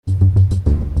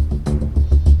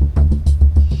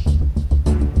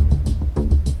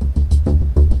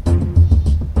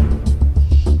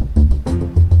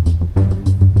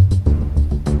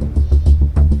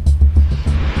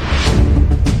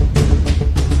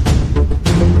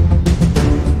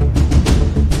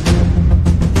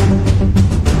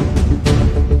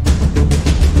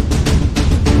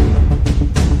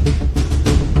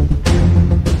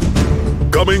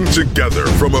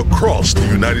across the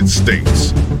United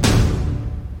States.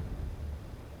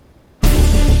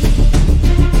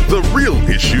 The real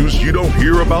issues you don't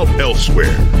hear about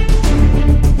elsewhere.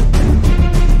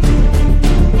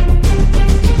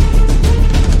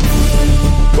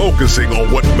 Focusing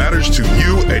on what matters to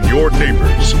you and your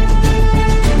neighbors.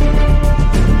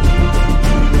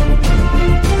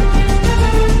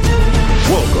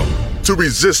 Welcome to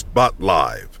ResistBot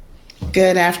Live.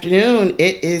 Good afternoon.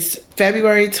 It is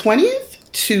February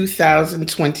 20th,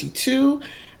 2022.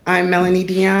 I'm Melanie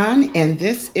Dion, and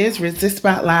this is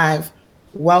ResistBot Live.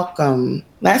 Welcome.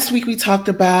 Last week we talked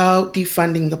about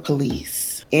defunding the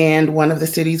police, and one of the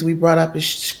cities we brought up is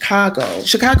Chicago.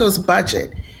 Chicago's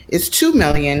budget is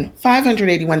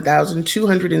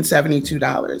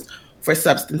 $2,581,272 for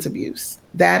substance abuse.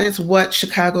 That is what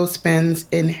Chicago spends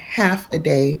in half a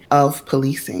day of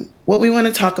policing. What we want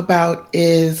to talk about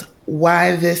is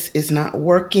why this is not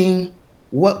working,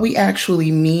 what we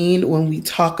actually mean when we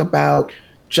talk about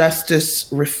justice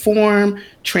reform,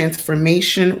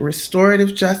 transformation,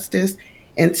 restorative justice,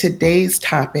 and today's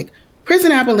topic,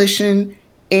 prison abolition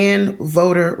and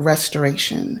voter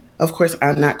restoration. Of course,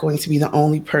 I'm not going to be the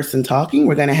only person talking.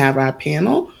 We're going to have our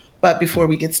panel. But before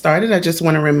we get started, I just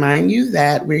want to remind you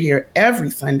that we're here every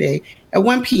Sunday at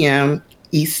 1 p.m.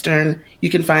 Eastern. You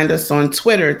can find us on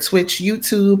Twitter, Twitch,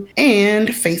 YouTube, and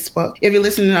Facebook. If you're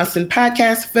listening to us in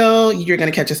Podcastville, you're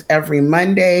going to catch us every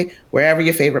Monday, wherever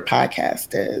your favorite podcast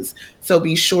is. So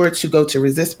be sure to go to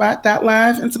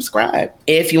resistbot.live and subscribe.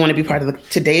 If you want to be part of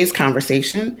today's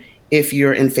conversation, if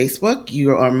you're in Facebook,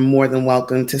 you are more than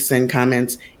welcome to send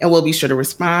comments, and we'll be sure to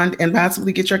respond and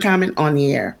possibly get your comment on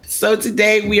the air. So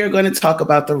today we are going to talk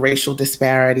about the racial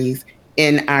disparities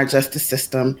in our justice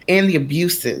system and the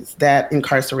abuses that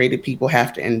incarcerated people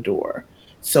have to endure.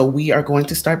 So we are going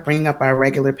to start bringing up our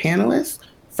regular panelists.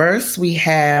 First, we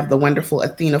have the wonderful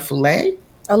Athena Foulé.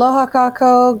 Aloha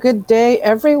kako. Good day,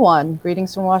 everyone.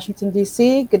 Greetings from Washington,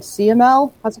 D.C. Good to see you,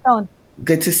 Mel. How's it going?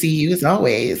 Good to see you as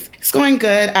always. It's going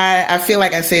good. I feel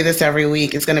like I say this every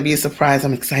week. It's going to be a surprise.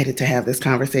 I'm excited to have this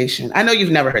conversation. I know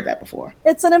you've never heard that before.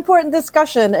 It's an important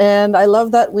discussion, and I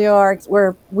love that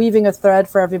we're weaving a thread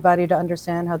for everybody to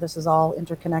understand how this is all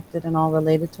interconnected and all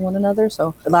related to one another.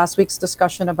 So last week's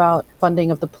discussion about funding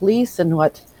of the police and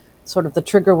what sort of the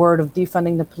trigger word of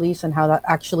defunding the police and how that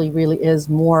actually really is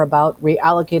more about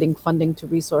reallocating funding to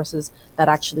resources that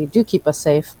actually do keep us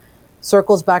safe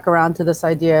circles back around to this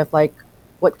idea of like,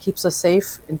 what keeps us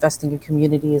safe? Investing in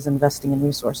communities, investing in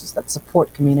resources that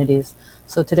support communities.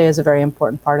 So today is a very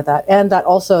important part of that. And that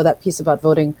also that piece about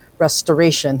voting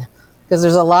restoration, because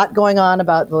there's a lot going on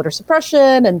about voter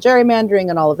suppression and gerrymandering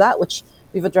and all of that, which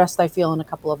we've addressed, I feel, in a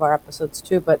couple of our episodes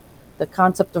too. But the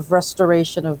concept of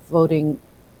restoration of voting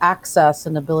access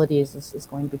and abilities is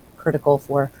going to be critical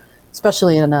for,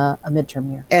 especially in a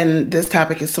midterm year. And this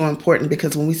topic is so important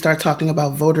because when we start talking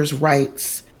about voters'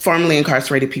 rights, formerly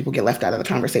incarcerated people get left out of the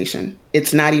conversation.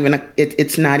 It's not even a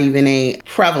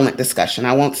prevalent discussion.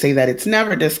 I won't say that it's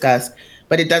never discussed,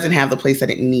 but it doesn't have the place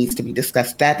that it needs to be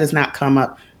discussed. That does not come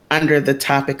up under the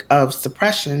topic of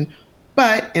suppression.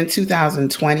 But in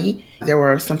 2020, there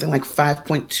were something like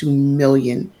 5.2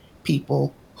 million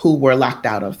people who were locked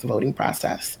out of the voting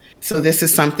process. So this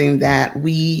is something that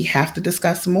we have to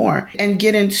discuss more and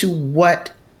get into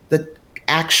what the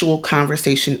actual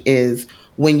conversation is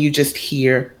when you just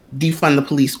hear defund the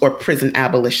police or prison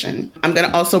abolition. I'm going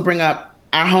to also bring up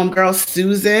our homegirl,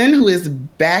 Susan, who is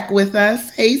back with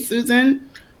us. Hey, Susan,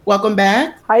 welcome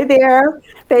back. Hi there.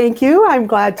 Thank you. I'm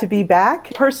glad to be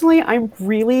back. Personally, I'm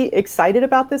really excited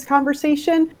about this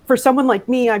conversation. For someone like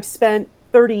me, I've spent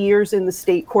 30 years in the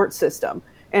state court system,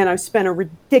 and I've spent a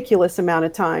ridiculous amount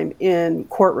of time in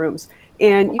courtrooms.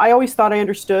 And I always thought I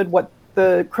understood what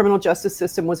the criminal justice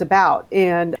system was about.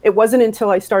 And it wasn't until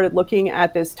I started looking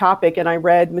at this topic and I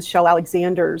read Michelle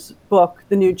Alexander's book,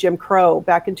 The New Jim Crow,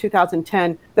 back in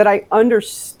 2010, that I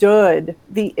understood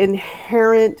the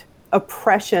inherent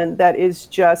oppression that is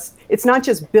just, it's not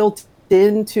just built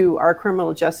into our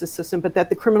criminal justice system, but that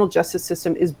the criminal justice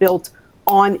system is built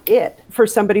on it. For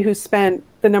somebody who spent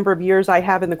the number of years I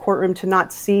have in the courtroom to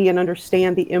not see and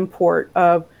understand the import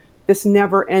of this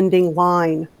never-ending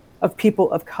line of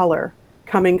people of color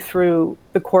coming through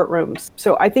the courtrooms.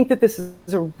 So I think that this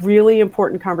is a really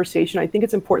important conversation. I think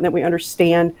it's important that we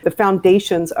understand the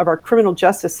foundations of our criminal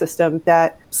justice system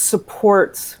that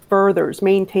supports, furthers,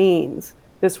 maintains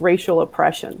this racial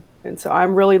oppression. And so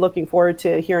I'm really looking forward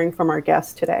to hearing from our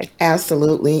guests today.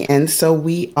 Absolutely. And so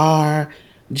we are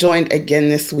joined again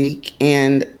this week,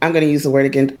 and I'm going to use the word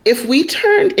again. If we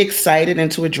turned excited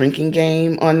into a drinking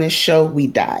game on this show, we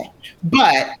die.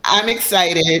 But I'm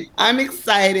excited. I'm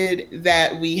excited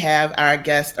that we have our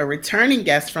guest, a returning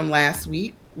guest from last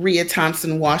week, Ria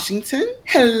Thompson Washington.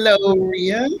 Hello,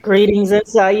 Ria. Greetings and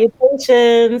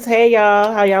salutations. Hey,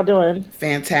 y'all. How y'all doing?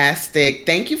 Fantastic.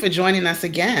 Thank you for joining us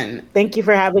again. Thank you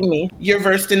for having me. You're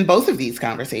versed in both of these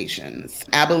conversations,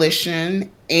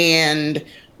 abolition and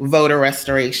voter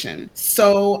restoration.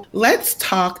 So let's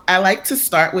talk. I like to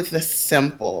start with the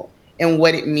simple and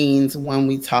what it means when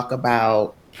we talk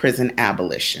about prison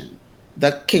abolition.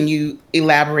 Can you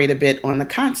elaborate a bit on the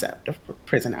concept of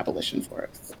prison abolition for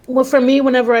us? Well, for me,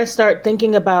 whenever I start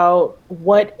thinking about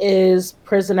what is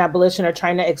prison abolition or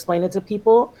trying to explain it to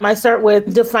people, I start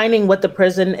with defining what the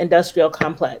prison industrial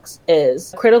complex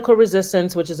is. Critical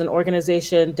Resistance, which is an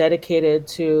organization dedicated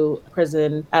to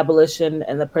prison abolition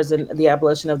and the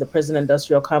abolition of the prison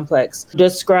industrial complex,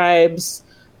 describes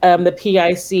the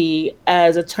PIC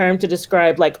as a term to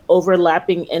describe like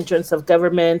overlapping interests of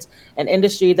government and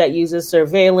industry that uses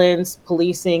surveillance,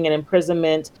 policing, and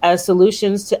imprisonment as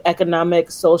solutions to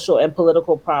economic, social, and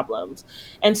political problems.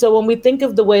 And so when we think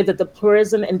of the way that the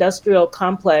prison industrial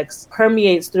complex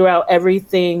permeates throughout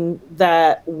everything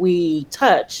that we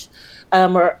touch,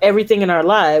 or everything in our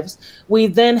lives, we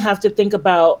then have to think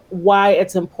about why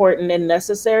it's important and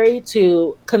necessary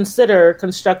to consider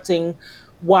constructing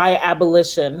why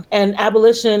abolition. And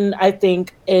abolition, I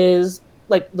think, is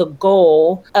like the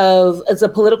goal of, it's a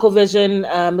political vision.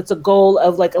 It's a goal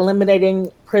of like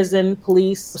eliminating prison,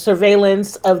 police,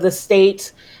 surveillance of the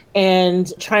state,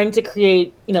 and trying to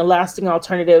create, lasting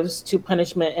alternatives to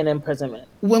punishment and imprisonment.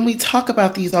 When we talk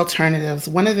about these alternatives,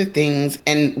 one of the things,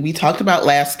 and we talked about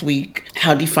last week,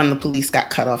 how defund the police got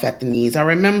cut off at the knees. I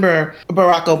remember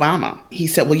Barack Obama, he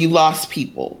said, well, you lost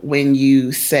people when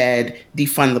you said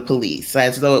defund the police,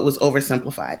 as though it was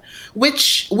oversimplified,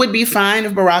 which would be fine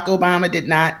if Barack Obama did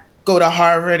not go to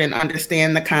Harvard and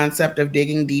understand the concept of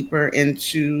digging deeper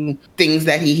into things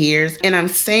that he hears. And I'm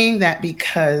saying that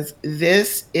because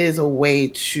this is a way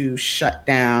to shut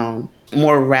down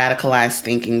more radicalized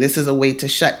thinking. This is a way to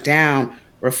shut down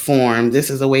reform. This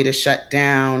is a way to shut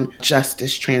down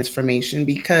justice transformation,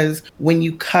 because when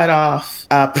you cut off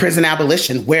prison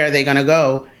abolition, where are they going to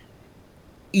go?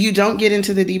 You don't get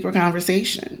into the deeper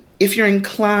conversation. If you're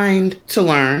inclined to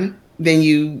learn, then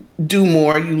you do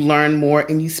more, you learn more,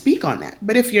 and you speak on that.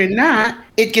 But if you're not,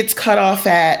 it gets cut off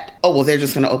at, oh, well, they're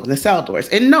just going to open the cell doors.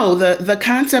 And no, the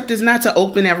concept is not to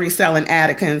open every cell in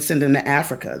Attica and send them to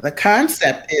Africa. The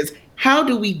concept is, how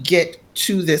do we get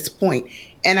to this point?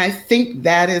 And I think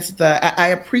that is I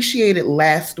appreciated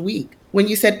last week when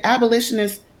you said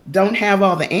abolitionists don't have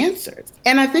all the answers.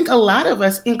 And I think a lot of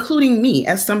us, including me,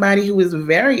 as somebody who is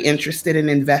very interested and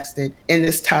invested in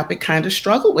this topic, kind of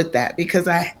struggle with that, because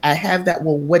I have that,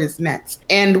 well, what is next?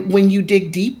 And when you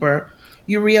dig deeper,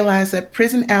 you realize that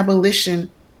prison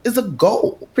abolition is a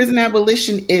goal. Prison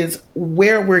abolition is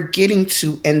where we're getting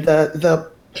to. And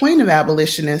the point of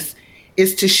abolitionists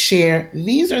is to share,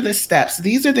 these are the steps,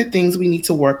 these are the things we need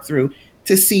to work through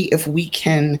to see if we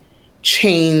can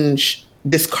change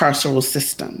this carceral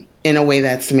system in a way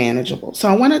that's manageable. So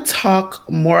I want to talk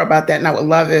more about that. And I would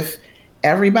love if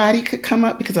everybody could come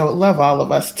up, because I would love all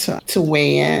of us to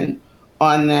weigh in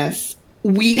on this.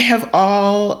 We have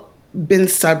all been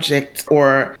subject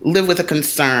or live with a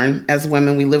concern as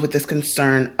women. We live with this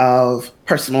concern of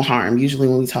personal harm. Usually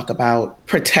when we talk about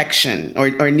protection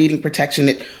or needing protection,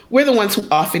 we're the ones who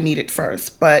often need it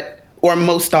first, or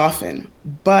most often.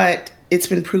 But it's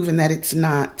been proven that it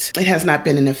has not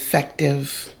been an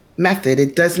effective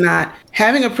method.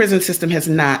 Having a prison system has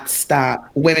not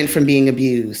stopped women from being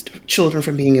abused, children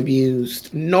from being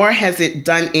abused, nor has it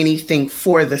done anything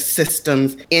for the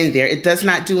systems in there. It does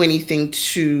not do anything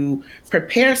to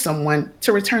prepare someone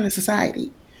to return to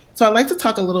society. So I'd like to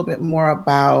talk a little bit more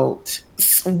about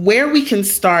where we can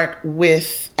start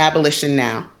with abolition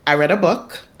now. I read a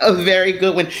book, a very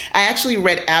good one. I actually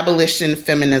read Abolition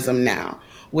Feminism Now,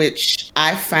 which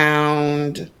I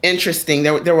found interesting.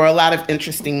 There were a lot of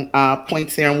interesting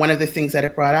points there. And one of the things that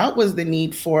it brought out was the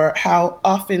need for how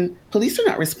often police are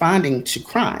not responding to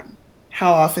crime,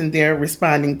 how often they're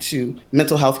responding to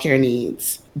mental health care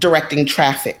needs, directing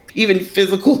traffic, even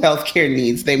physical health care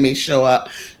needs, they may show up.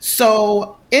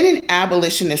 So in an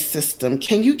abolitionist system,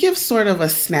 can you give sort of a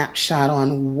snapshot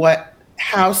on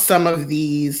how some of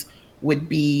these would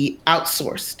be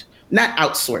outsourced? Not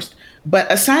outsourced, but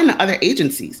assigned to other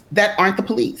agencies that aren't the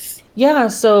police? Yeah,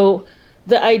 so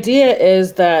the idea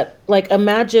is that, like,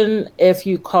 imagine if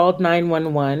you called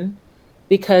 911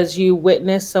 because you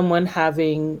witnessed someone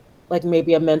having, like,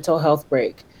 maybe a mental health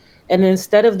break. And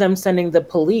instead of them sending the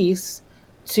police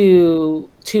to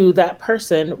that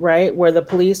person, right? Where the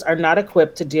police are not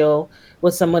equipped to deal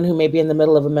with someone who may be in the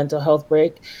middle of a mental health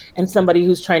break, and somebody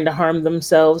who's trying to harm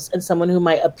themselves, and someone who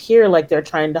might appear like they're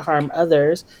trying to harm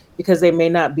others because they may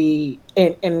not be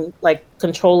in like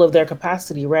control of their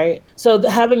capacity, right? So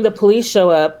having the police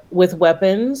show up with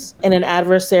weapons in an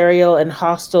adversarial and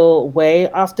hostile way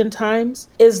oftentimes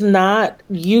is not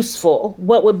useful.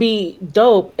 What would be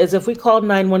dope is if we called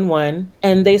 911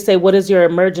 and they say, what is your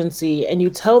emergency? And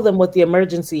you tell them what the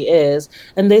emergency is.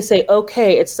 And they say,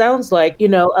 okay, it sounds like,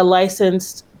 a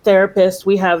licensed therapist,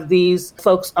 we have these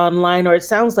folks online, or it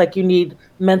sounds like you need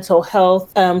mental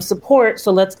health support,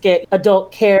 so let's get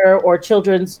adult care or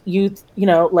children's youth,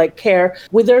 care.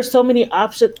 Where there's so many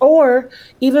options, or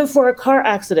even for a car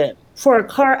accident,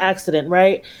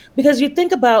 right? Because you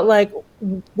think about, like,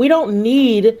 we don't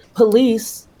need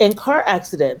police in car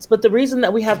accidents, but the reason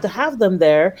that we have to have them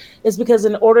there is because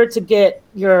in order to get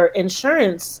your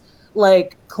insurance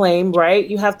claim, right,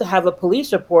 you have to have a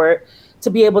police report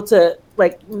to be able to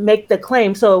make the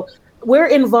claim. So we're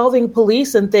involving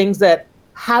police in things that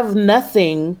have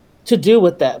nothing to do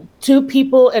with them. Two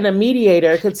people and a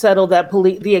mediator could settle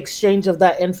the exchange of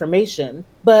that information.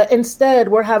 But instead,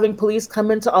 we're having police come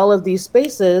into all of these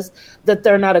spaces that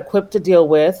they're not equipped to deal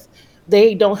with.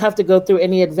 They don't have to go through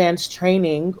any advanced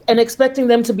training, and expecting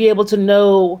them to be able to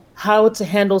know how to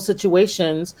handle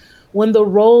situations when the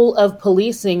role of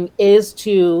policing is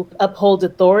to uphold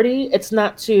authority. It's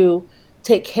not to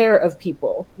take care of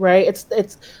people, right?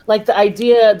 It's like the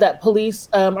idea that police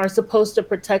are supposed to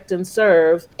protect and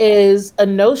serve is a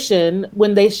notion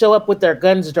when they show up with their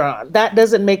guns drawn. That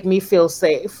doesn't make me feel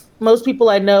safe. Most people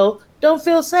I know don't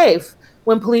feel safe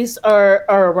when police are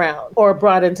around or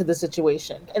brought into the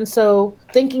situation. And so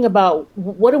thinking about,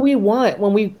 what do we want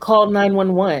when we call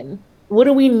 911? What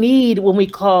do we need when we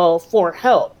call for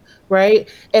help? Right?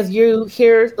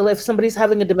 If somebody's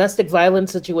having a domestic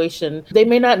violence situation, they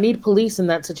may not need police in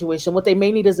that situation. What they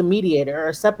may need is a mediator or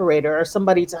a separator or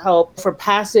somebody to help for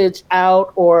passage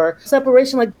out or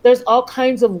separation. Like, there's all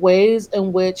kinds of ways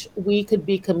in which we could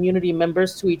be community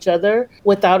members to each other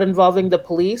without involving the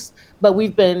police. But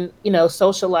we've been,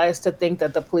 socialized to think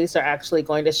that the police are actually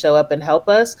going to show up and help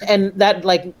us. And that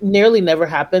nearly never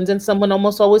happens. And someone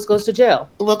almost always goes to jail.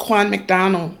 Laquan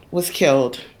McDonald was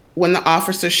killed. When the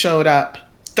officer showed up,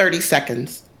 30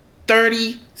 seconds,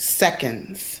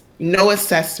 no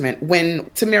assessment. When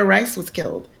Tamir Rice was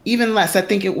killed, even less. I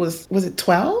think was it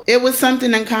 12? It was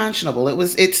something unconscionable.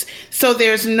 So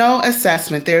there's no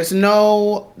assessment. There's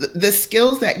the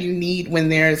skills that you need when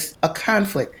there's a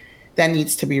conflict that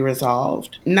needs to be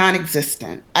resolved,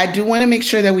 non-existent. I do want to make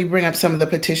sure that we bring up some of the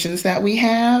petitions that we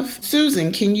have.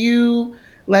 Susan, can you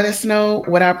let us know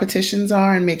what our petitions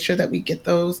are and make sure that we get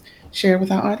those shared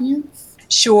with our audience?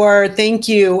 Sure, thank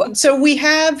you. So we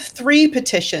have 3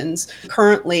 petitions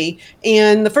currently,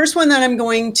 and the first one that I'm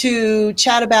going to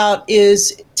chat about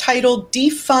is titled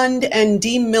Defund and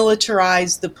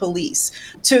Demilitarize the Police.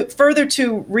 Further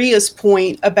to Ria's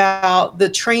point about the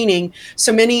training,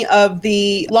 so many of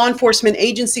the law enforcement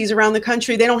agencies around the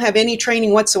country, they don't have any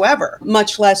training whatsoever,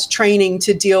 much less training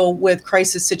to deal with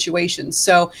crisis situations.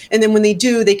 So, and then when they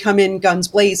do, they come in guns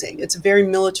blazing. It's a very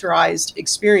militarized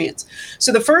experience.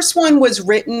 So the first one was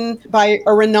written by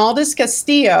Reinaldas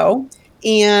Castillo.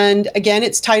 And again,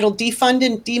 it's titled Defund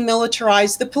and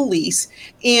Demilitarize the Police.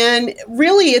 And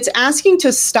really, it's asking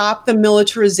to stop the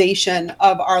militarization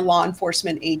of our law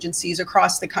enforcement agencies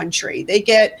across the country. They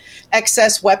get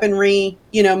excess weaponry,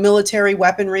 military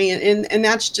weaponry, and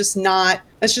that's just not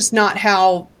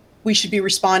how we should be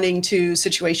responding to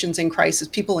situations in crisis,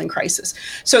 people in crisis.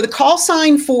 So the call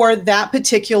sign for that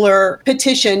particular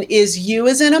petition is U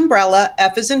as in umbrella,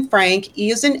 F as in Frank,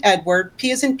 E as in Edward, P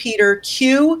as in Peter,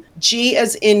 Q, G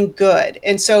as in good.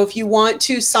 And so if you want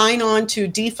to sign on to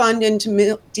defund and to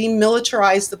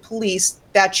demilitarize the police,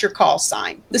 that's your call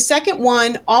sign. The second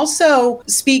one also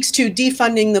speaks to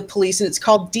defunding the police, and it's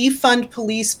called Defund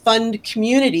Police, Fund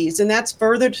Communities. And that's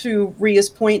further to Ria's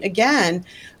point again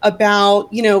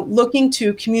about, looking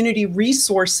to community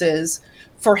resources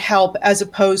for help as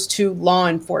opposed to law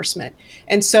enforcement.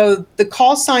 And so the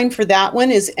call sign for that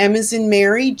one is M as in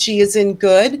Mary, G as in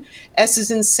good, S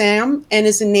as in Sam, N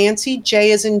as in Nancy,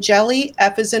 J as in Jelly,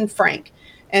 F as in Frank.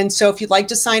 And so if you'd like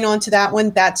to sign on to that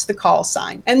one, that's the call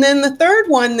sign. And then the third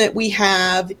one that we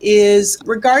have is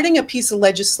regarding a piece of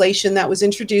legislation that was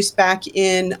introduced back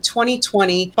in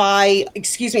 2020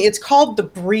 it's called the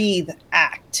Breathe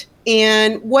Act. Act.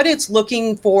 And what it's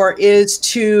looking for is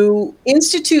to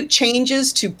institute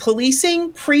changes to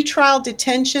policing, pretrial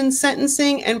detention,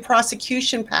 sentencing, and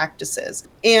prosecution practices.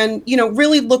 And,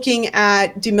 really looking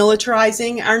at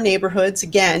demilitarizing our neighborhoods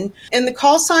again. And the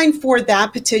call sign for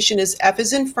that petition is F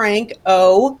as in Frank,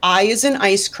 O, I as in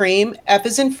ice cream, F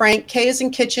as in Frank, K as in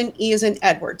kitchen, E as in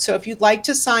Edward. So if you'd like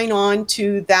to sign on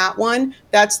to that one,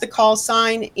 that's the call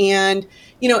sign. And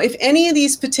if any of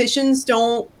these petitions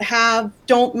don't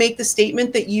make the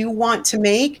statement that you want to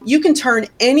make, you can turn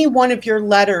any one of your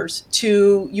letters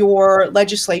to your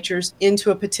legislatures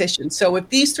into a petition. So if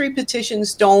these 3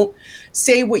 petitions don't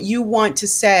say what you want to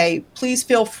say, please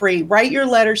feel free. Write your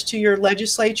letters to your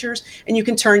legislatures, and you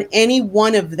can turn any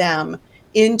one of them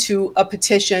into a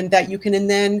petition that you can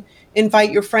then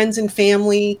invite your friends and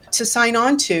family to sign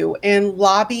on to and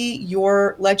lobby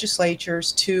your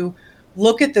legislatures to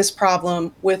look at this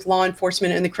problem with law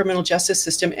enforcement and the criminal justice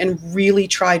system and really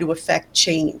try to affect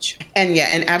change. And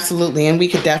absolutely. And we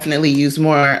could definitely use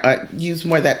more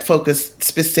that focus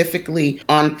specifically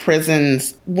on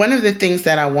prisons. One of the things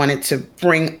that I wanted to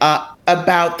bring up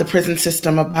about the prison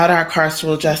system, about our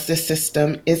carceral justice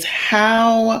system, is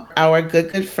how our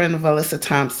good friend Valissa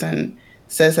Thompson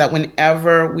says that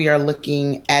whenever we are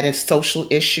looking at a social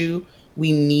issue,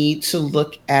 we need to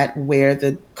look at where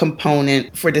the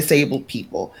component for disabled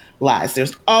people lies.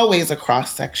 There's always a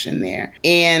cross section there.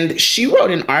 And she wrote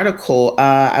an article,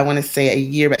 I want to say a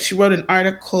year back. She wrote an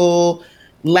article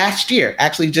last year,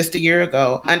 actually just a year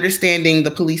ago, Understanding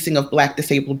the Policing of Black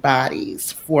Disabled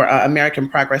Bodies for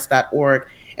AmericanProgress.org.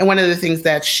 And one of the things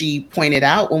that she pointed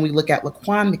out when we look at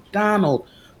Laquan McDonald,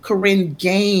 Corinne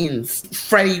Gaines,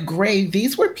 Freddie Gray,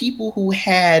 these were people who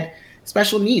had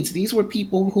special needs. These were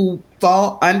people who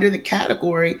fall under the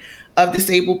category of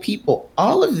disabled people,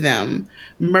 all of them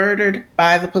murdered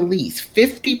by the police.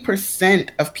 50%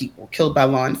 of people killed by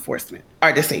law enforcement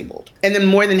are disabled. And then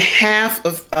more than half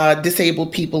of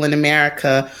disabled people in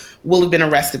America will have been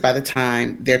arrested by the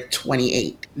time they're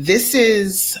 28. This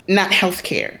is not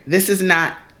healthcare. This is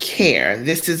not care.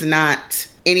 This is not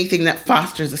anything that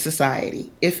fosters a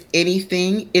society. If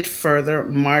anything, it further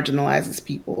marginalizes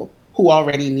people who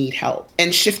already need help.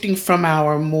 And shifting from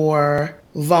our more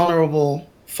vulnerable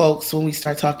folks when we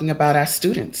start talking about our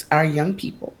students, our young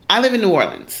people. I live in New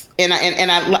Orleans, and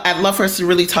I'd love for us to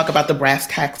really talk about the brass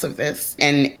tacks of this.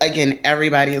 And again,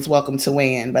 everybody is welcome to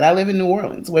weigh in, but I live in New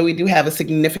Orleans, where we do have a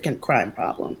significant crime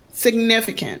problem.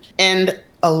 Significant. And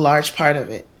a large part of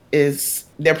it is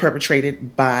they're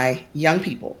perpetrated by young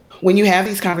people. When you have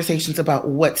these conversations about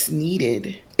what's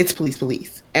needed, it's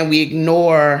police. And we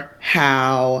ignore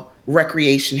how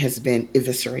recreation has been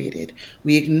eviscerated.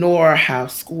 We ignore how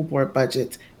school board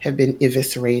budgets have been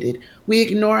eviscerated. We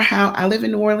ignore how I live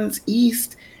in New Orleans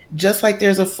East. Just like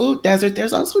there's a food desert,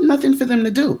 there's also nothing for them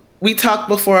to do. We talked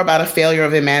before about a failure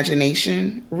of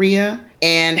imagination, Ria,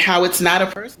 and how it's not a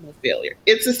personal failure.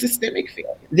 It's a systemic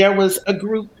failure. There was a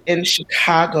group in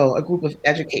Chicago, a group of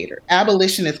educators.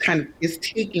 Abolition is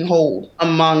taking hold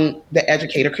among the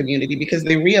educator community because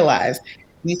they realize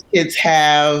these kids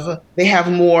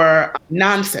have more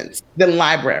nonsense than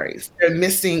libraries. They're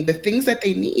missing the things that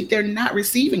they need. They're not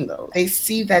receiving those. They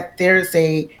see that there's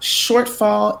a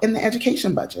shortfall in the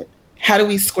education budget. How do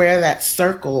we square that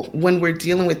circle when we're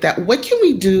dealing with that? What can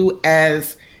we do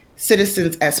as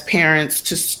citizens, as parents,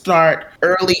 to start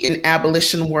early in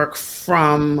abolition work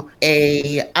from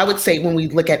I would say when we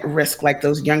look at risk, like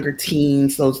those younger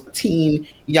teens, those teen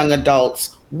young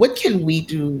adults, what can we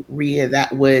do, Ria,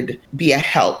 that would be a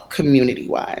help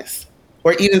community-wise,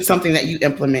 or even something that you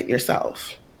implement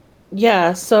yourself?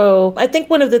 Yeah, so I think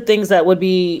one of the things that would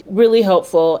be really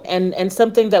helpful and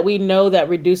something that we know that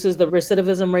reduces the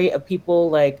recidivism rate of people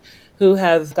like who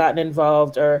have gotten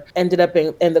involved or ended up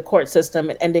in the court system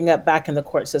and ending up back in the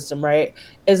court system, right,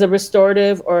 is a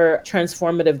restorative or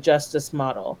transformative justice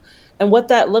model. And what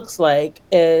that looks like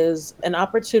is an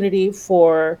opportunity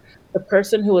for the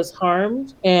person who is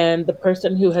harmed and the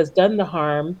person who has done the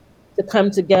harm to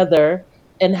come together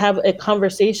and have a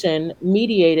conversation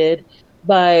mediated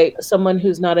by someone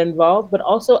who's not involved, but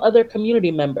also other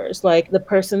community members, like the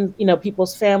person,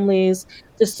 people's families,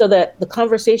 just so that the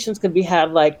conversations can be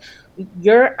had, like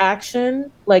your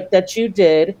action, like that you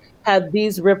did, had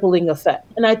these rippling effects.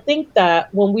 And I think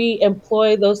that when we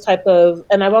employ those type of,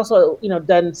 and I've also,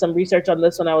 done some research on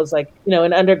this when I was like,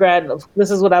 in undergrad, this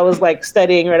is what I was like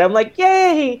studying, right? I'm like,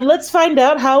 yay, let's find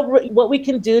out what we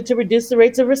can do to reduce the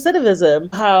rates of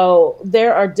recidivism, how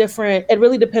there are different, it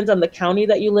really depends on the county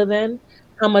that you live in,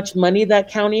 how much money that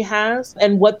county has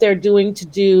and what they're doing to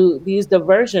do these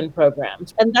diversion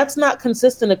programs. And that's not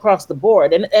consistent across the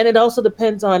board. And it also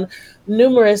depends on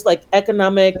numerous like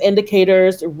economic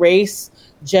indicators, race,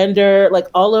 gender, like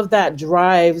all of that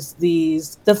drives the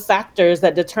factors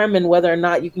that determine whether or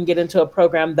not you can get into a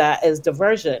program that is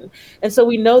diversion. And so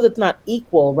we know that's not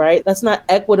equal, right? That's not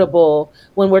equitable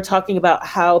when we're talking about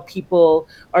how people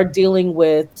are dealing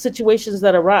with situations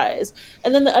that arise.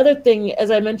 And then the other thing, as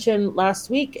I mentioned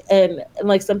last week, and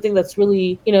like something that's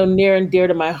really, near and dear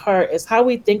to my heart, is how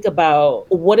we think about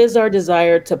what is our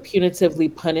desire to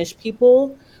punitively punish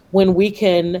people when we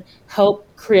can help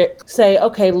say,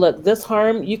 okay, look, this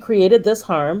harm, you created this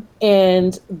harm,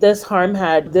 and this harm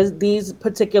had these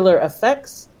particular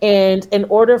effects. And in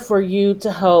order for you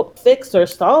to help fix or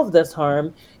solve this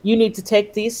harm, you need to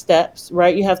take these steps,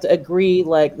 right? You have to agree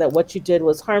like that what you did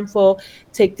was harmful,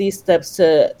 take these steps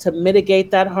to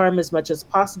mitigate that harm as much as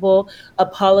possible,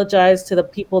 apologize to the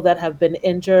people that have been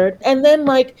injured, and then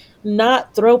like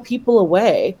not throw people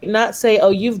away, not say, oh,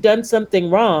 you've done something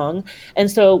wrong,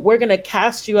 and so we're going to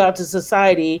cast you out to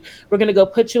society. We're going to go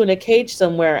put you in a cage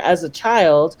somewhere as a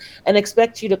child and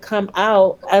expect you to come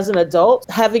out as an adult,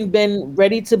 having been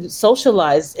ready to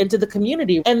socialize into the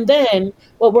community. And then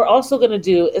what we're also going to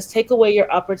do is take away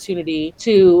your opportunity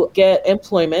to get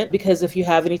employment, because if you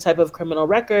have any type of criminal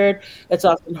record, it's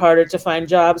often harder to find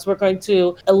jobs. We're going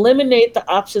to eliminate the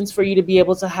options for you to be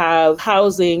able to have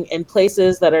housing in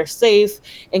places that are safe,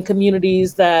 in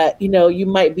communities that, you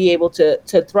might be able to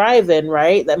thrive in,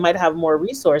 right? That might have more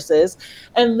resources.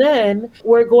 And then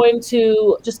we're going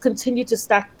to just continue to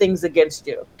stack things against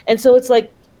you. And so it's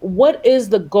like, what is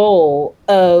the goal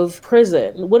of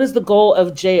prison? What is the goal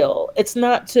of jail? It's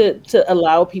not to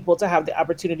allow people to have the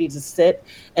opportunity to sit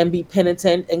and be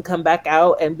penitent and come back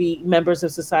out and be members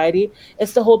of society.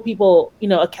 It's to hold people,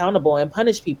 accountable and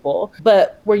punish people.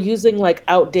 But we're using like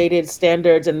outdated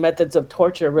standards and methods of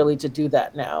torture really to do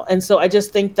that now. And so I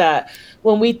just think that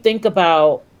when we think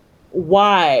about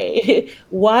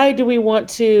why do we want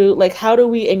to, like, how do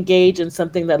we engage in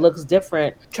something that looks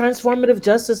different? Transformative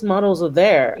justice models are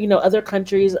there. Other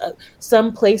countries,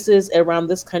 some places around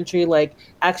this country, like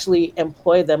actually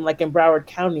employ them, like in Broward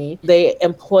County, they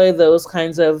employ those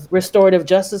kinds of restorative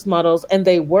justice models, and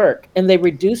they work and they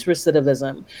reduce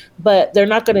recidivism. But they're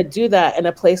not going to do that in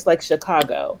a place like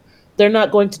Chicago. They're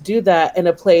not going to do that in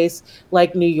a place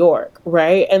like New York,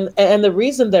 right? And the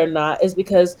reason they're not is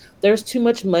because there's too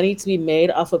much money to be made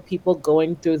off of people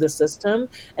going through the system.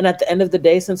 And at the end of the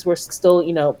day, since we're still,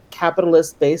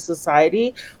 capitalist-based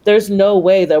society, there's no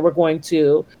way that we're going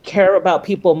to care about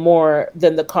people more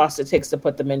than the cost it takes to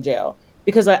put them in jail.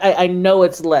 Because I know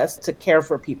it's less to care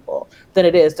for people than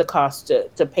it is to cost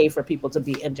to pay for people to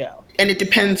be in jail. And it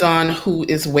depends on who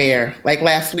is where. Like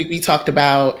last week, we talked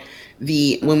about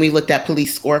when we looked at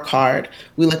police scorecard,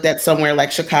 we looked at somewhere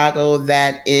like Chicago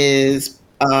that is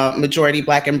majority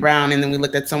Black and brown. And then we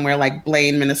looked at somewhere like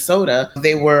Blaine, Minnesota.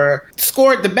 They were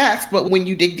scored the best. But when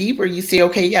you dig deeper, you see,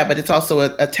 okay, yeah, but it's also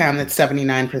a town that's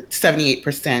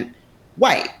 78%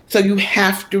 white. So you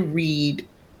have to read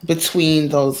between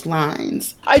those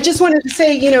lines. I just wanted to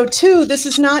say, too, this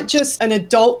is not just an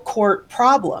adult court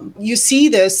problem. You see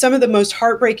this, some of the most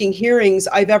heartbreaking hearings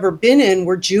I've ever been in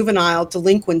were juvenile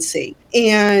delinquency.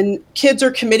 And kids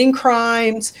are committing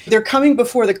crimes. They're coming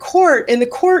before the court, and the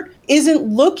court isn't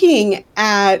looking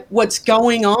at what's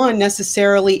going on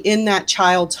necessarily in that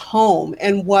child's home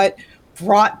and what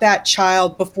brought that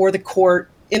child before the court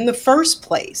in the first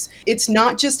place. It's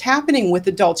not just happening with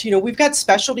adults. We've got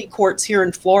specialty courts here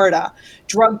in Florida,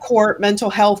 drug court, mental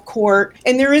health court,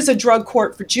 and there is a drug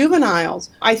court for juveniles.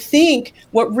 I think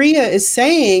what Rhea is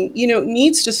saying,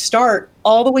 needs to start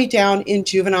all the way down in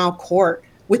juvenile court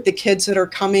with the kids that are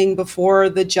coming before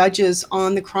the judges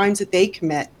on the crimes that they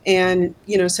commit. And,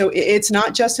 so it's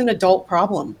not just an adult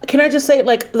problem. Can I just say,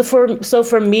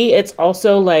 for me, it's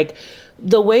also like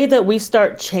the way that we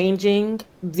start changing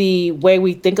the way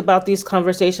we think about these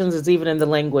conversations is even in the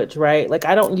language, right? Like,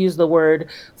 I don't use the word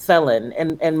felon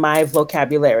in my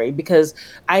vocabulary because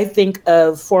I think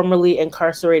of formerly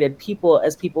incarcerated people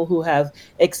as people who have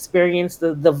experienced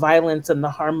the violence and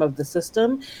the harm of the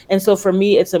system. And so for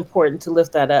me, it's important to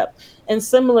lift that up. And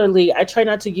similarly, I try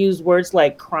not to use words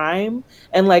like crime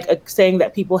and like saying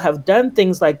that people have done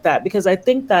things like that, because I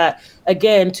think that,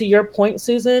 again, to your point,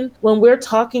 Susan, when we're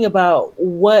talking about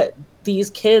what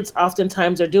these kids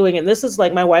oftentimes are doing. And this is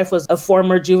like, my wife was a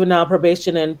former juvenile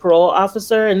probation and parole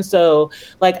officer. And so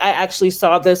like, I actually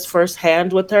saw this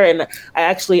firsthand with her. And I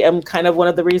actually am kind of one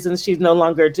of the reasons she's no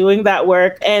longer doing that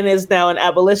work and is now an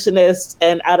abolitionist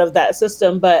and out of that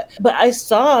system. But I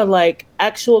saw like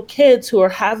actual kids who are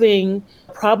having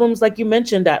problems, like you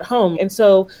mentioned, at home. And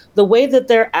so the way that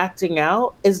they're acting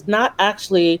out is not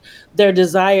actually their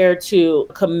desire to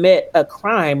commit a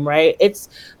crime, right? It's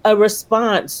a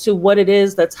response to what it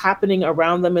is that's happening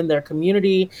around them in their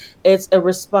community. It's a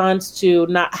response to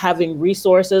not having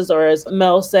resources, or as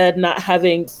Mel said, not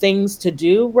having things to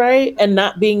do, right? And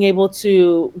not being able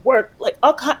to work, like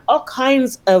all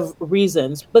kinds of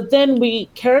reasons. But then we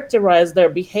characterize their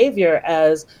behavior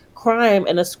as crime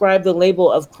and ascribe the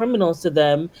label of criminals to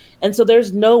them. And so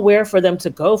there's nowhere for them to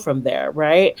go from there,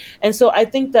 right? And so I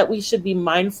think that we should be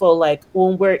mindful, like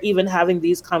when we're even having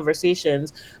these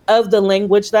conversations, of the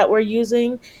language that we're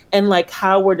using and like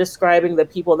how we're describing the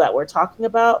people that we're talking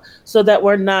about, so that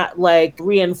we're not like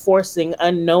reinforcing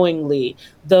unknowingly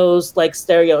those like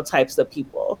stereotypes of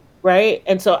people. Right.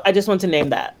 And so I just want to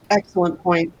name that. Excellent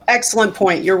point. Excellent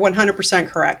point. You're 100%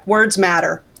 correct. Words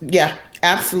matter. Yeah,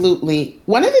 absolutely.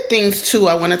 One of the things, too,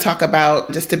 I want to talk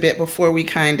about just a bit before we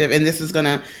and this is going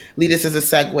to lead us as a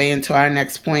segue into our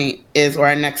next point or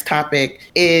our next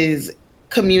topic, is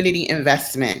community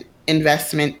investment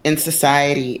in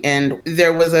society. And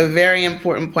there was a very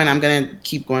important point. I'm going to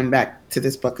keep going back to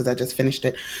this book because I just finished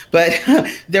it. But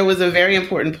there was a very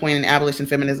important point in Abolition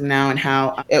Feminism Now, and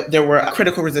how there were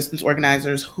critical resistance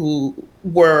organizers who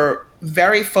were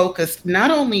very focused not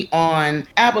only on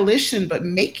abolition, but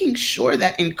making sure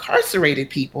that incarcerated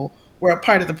people were a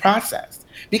part of the process.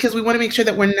 Because we want to make sure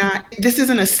that this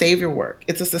isn't a savior work,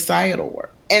 it's a societal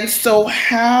work. And so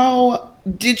how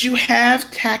did you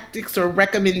have tactics or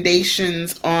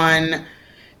recommendations on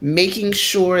making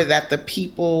sure that the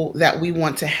people that we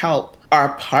want to help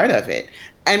are part of it?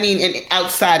 I mean, and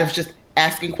outside of just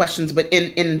asking questions, but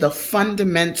in the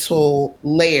fundamental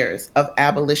layers of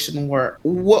abolition work,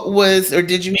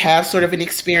 did you have sort of an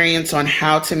experience on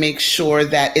how to make sure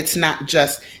that it's not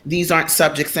just, these aren't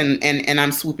subjects and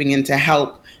I'm swooping in to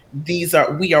help,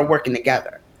 we are working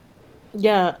together?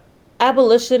 Yeah.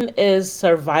 Abolition is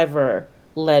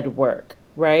survivor-led work,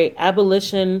 right?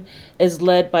 Abolition is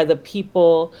led by the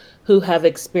people who have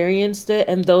experienced it,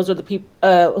 and those are the people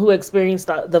who experienced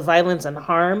the violence and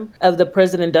harm of the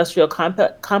prison industrial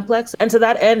complex. And to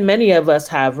that end, many of us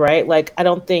have, right? Like, I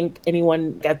don't think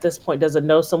anyone at this point doesn't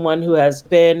know someone who has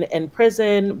been in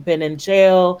prison, been in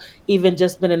jail, even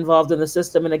just been involved in the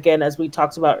system. And again, as we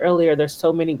talked about earlier, there's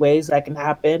so many ways that can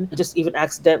happen, just even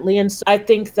accidentally. And so I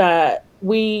think that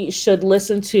we should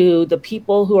listen to the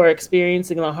people who are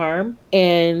experiencing the harm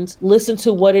and listen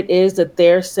to what it is that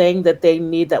they're saying that they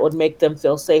need that would make them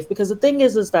feel safe. Because the thing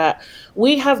is that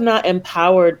we have not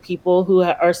empowered people who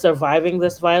are surviving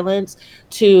this violence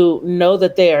to know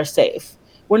that they are safe.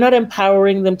 We're not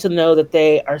empowering them to know that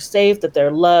they are safe, that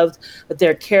they're loved, that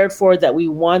they're cared for, that we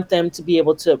want them to be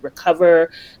able to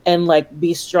recover and like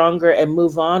be stronger and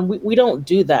move on. We don't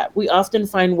do that. We often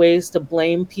find ways to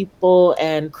blame people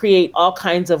and create all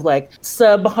kinds of like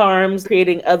sub harms,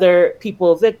 creating other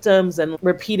people victims and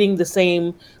repeating the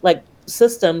same like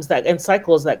systems and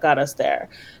cycles that got us there.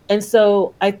 And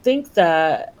so I think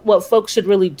that what folks should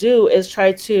really do is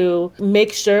try to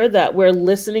make sure that we're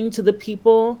listening to the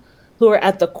people who are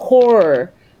at the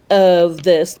core of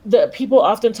this. The people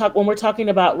often talk, when we're talking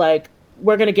about like,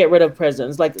 we're going to get rid of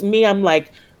prisons. Like me, I'm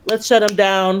like, let's shut them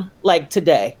down like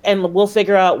today and we'll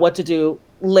figure out what to do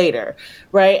later.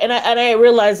 Right. And I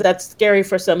realize that's scary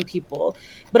for some people,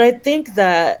 but I think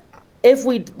that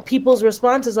people's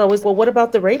response is always, well, what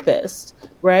about the rapist,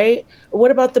 right? Or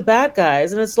what about the bad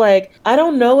guys? And it's like, I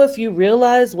don't know if you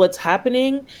realize what's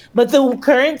happening, but the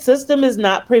current system is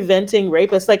not preventing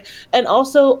rapists. Like, and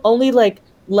also only like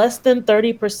less than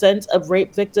 30% of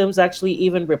rape victims actually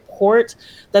even report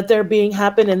that they're being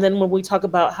happened. And then when we talk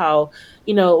about how,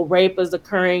 rape is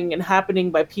occurring and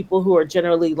happening by people who are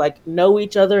generally like know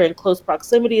each other in close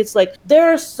proximity, it's like,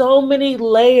 there are so many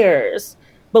layers,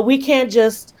 but we can't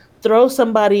just throw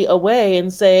somebody away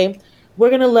and say, we're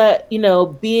going to let,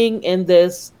 being in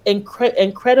this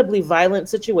incredibly violent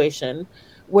situation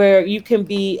where you can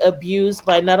be abused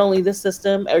by not only the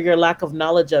system or your lack of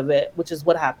knowledge of it, which is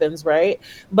what happens, right?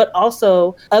 But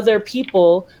also other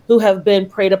people who have been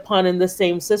preyed upon in the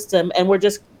same system. And we're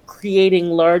just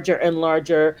creating larger and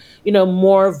larger,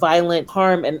 more violent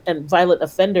harm and violent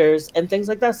offenders and things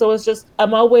like that. So it's just,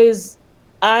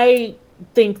 I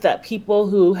think that people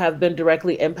who have been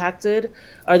directly impacted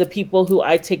are the people who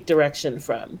I take direction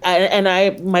from. And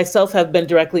I myself have been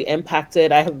directly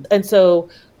impacted. And so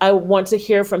I want to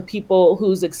hear from people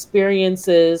whose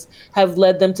experiences have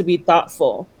led them to be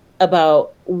thoughtful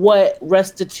about what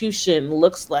restitution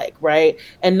looks like, right?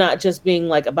 And not just being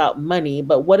like about money,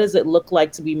 but what does it look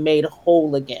like to be made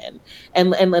whole again?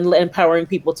 And empowering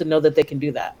people to know that they can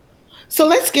do that. So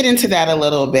let's get into that a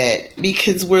little bit,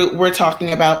 because we're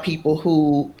talking about people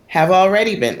who have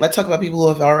already been. Let's talk about people who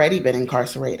have already been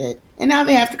incarcerated, and now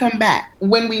they have to come back.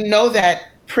 When we know that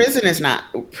prison has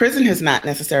not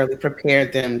necessarily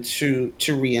prepared them to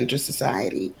reenter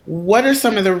society, what are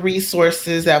some of the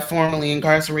resources that formerly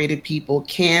incarcerated people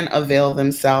can avail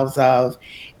themselves of?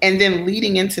 And then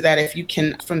leading into that, if you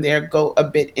can from there go a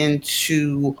bit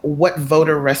into what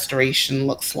voter restoration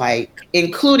looks like,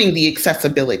 including the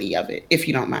accessibility of it, if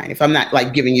you don't mind, if I'm not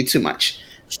like giving you too much.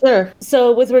 Sure.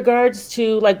 So with regards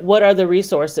to like what are the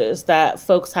resources that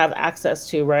folks have access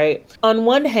to, right? On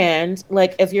one hand,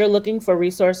 like if you're looking for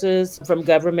resources from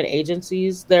government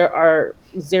agencies, there are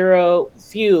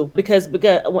few because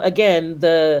again,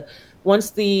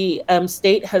 once the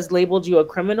state has labeled you a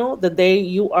criminal,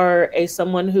 you are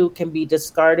someone who can be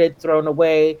discarded, thrown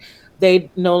away. They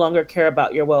no longer care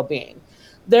about your well-being.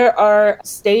 There are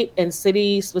state and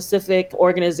city specific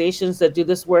organizations that do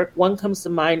this work. One comes to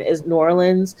mind is New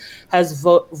Orleans has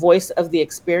Voice of the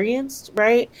Experienced,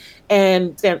 right?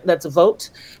 And that's a vote.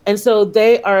 And so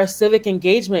they are a civic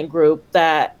engagement group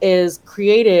that is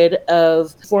created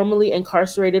of formerly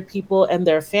incarcerated people and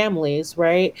their families,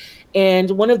 right?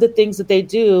 And one of the things that they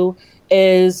do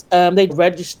is they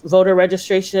voter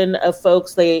registration of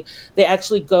folks. They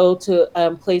actually go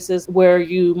to places where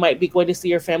you might be going to see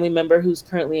your family member who's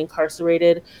currently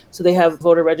incarcerated. So they have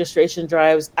voter registration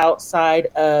drives outside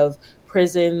of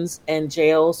prisons and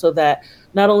jails so that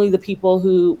not only the people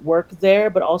who work there,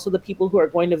 but also the people who are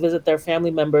going to visit their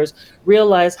family members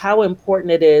realize how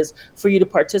important it is for you to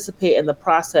participate in the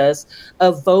process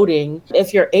of voting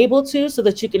if you're able to, so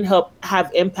that you can help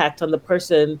have impact on the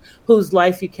person whose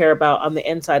life you care about on the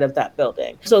inside of that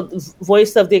building. So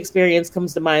Voice of the Experience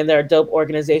comes to mind. They're a dope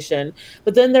organization.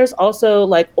 But then there's also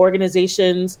like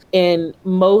organizations in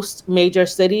most major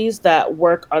cities that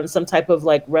work on some type of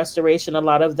like restoration. A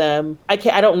lot of them,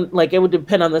 it would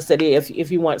depend on the city if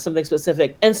you want something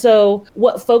specific. And so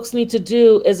what folks need to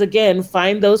do is, again,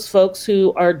 find those folks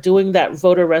who are doing that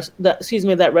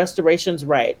that restoration's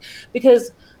right.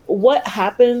 Because what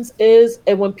happens is,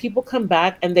 and when people come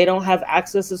back and they don't have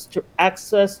access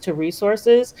to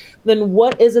resources, then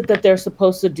what is it that they're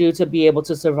supposed to do to be able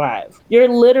to survive? You're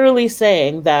literally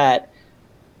saying that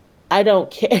I don't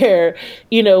care,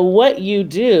 what you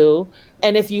do.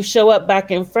 And if you show up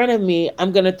back in front of me,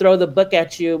 I'm going to throw the book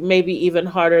at you, maybe even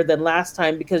harder than last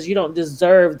time, because you don't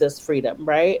deserve this freedom,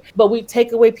 right? But we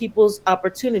take away people's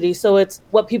opportunity. So it's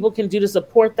what people can do to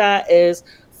support that is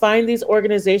find these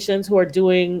organizations who are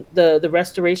doing the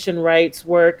restoration rights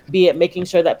work, be it making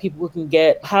sure that people can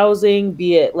get housing,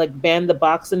 be it like ban the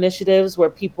box initiatives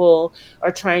where people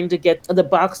are trying to get the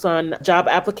box on job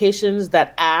applications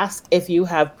that ask if you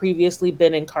have previously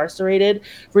been incarcerated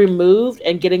removed,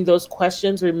 and getting those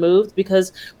questions removed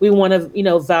because we want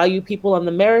to, value people on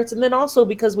the merits. And then also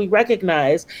because we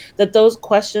recognize that those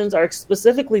questions are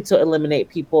specifically to eliminate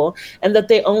people, and that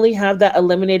they only have that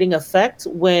eliminating effect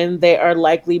when they are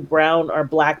likely brown or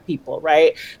black people,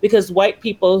 right? Because white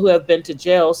people who have been to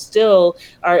jail still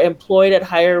are employed at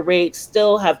higher rates,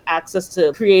 still have access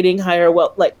to creating higher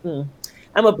wealth.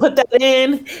 I'm gonna put that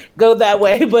in, go that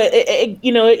way, but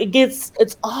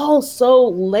it's all so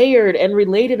layered and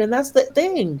related, and that's the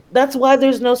thing. That's why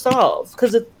there's no solve,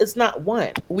 because it's not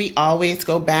one. We always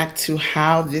go back to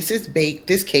how this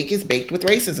cake is baked with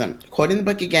racism. Quoting the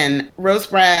book again, Rose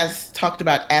Braz talked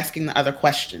about asking the other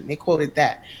question. They quoted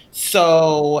that.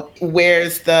 So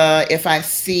where's the, if I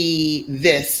see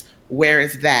this, where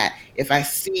is that? If I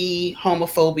see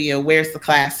homophobia, where's the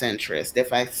class interest?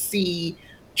 If I see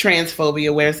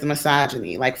transphobia, where's the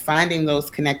misogyny? Like finding those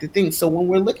connected things. So when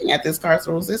we're looking at this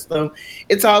carceral system,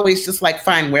 it's always just like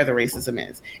find where the racism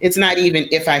is. It's not even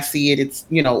if I see it, it's,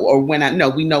 or when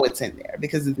we know it's in there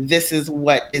because this is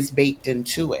what is baked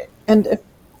into it. And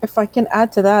if I can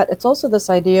add to that, it's also this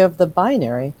idea of the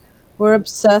binary. We're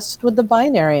obsessed with the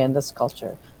binary in this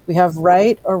culture. We have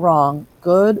right or wrong,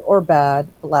 good or bad,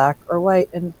 black or white,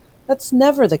 and that's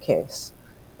never the case.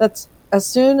 That's as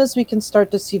soon as we can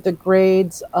start to see the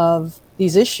grades of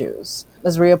these issues.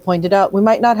 As Ria pointed out, we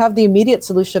might not have the immediate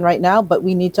solution right now, but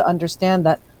we need to understand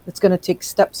that it's going to take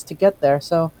steps to get there.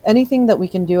 So anything that we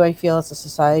can do, I feel, as a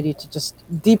society to just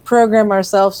deprogram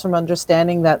ourselves from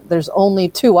understanding that there's only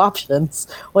two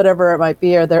options, whatever it might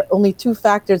be, or there are only two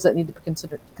factors that need to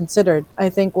be considered, I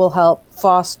think will help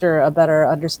foster a better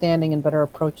understanding and better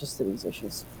approaches to these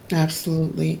issues.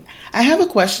 Absolutely. I have a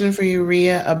question for you,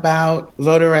 Ria, about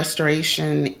voter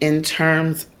restoration in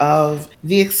terms of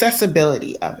the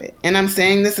accessibility of it. And I'm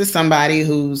saying this as somebody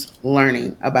who's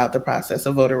learning about the process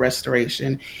of voter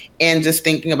restoration and just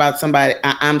thinking about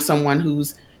I'm someone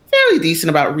who's fairly decent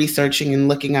about researching and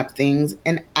looking up things.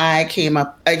 And I came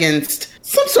up against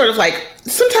some sort of like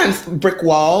sometimes brick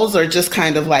walls or just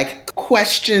kind of like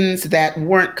questions that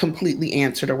weren't completely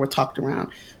answered or were talked around.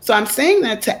 So I'm saying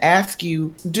that to ask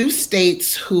you, do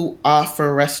states who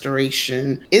offer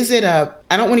restoration, is it I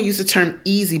don't want to use the term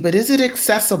easy, but is it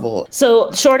accessible?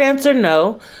 So short answer,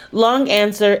 no. Long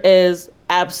answer is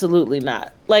absolutely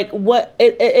not. Like what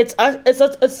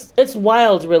it's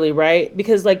wild, really, right?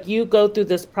 Because like you go through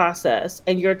this process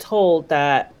and you're told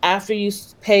that after you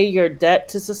pay your debt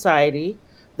to society,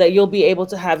 that you'll be able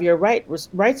to have your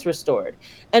rights restored.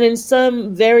 And in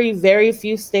some very, very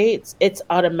few states, it's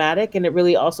automatic. And it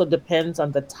really also depends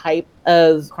on the type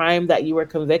of crime that you were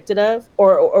convicted of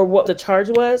or what the charge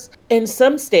was. In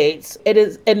some states,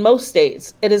 in most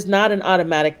states, it is not an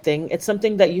automatic thing. It's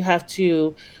something that you have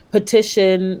to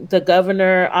petition the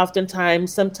governor,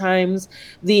 oftentimes, sometimes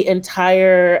the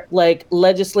entire like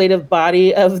legislative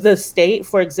body of the state.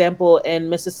 For example, in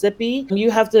Mississippi,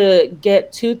 you have to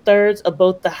get 2/3 of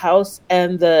both the House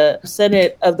and the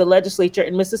Senate of the legislature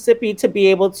in Mississippi to be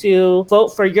able to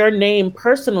vote for your name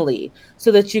personally so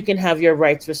that you can have your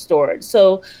rights restored.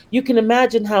 So you can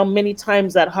imagine how many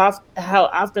times how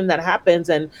often that happens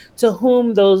and to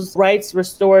whom those rights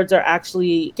restored are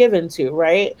actually given to,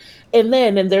 right? And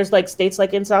there's like states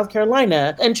like in South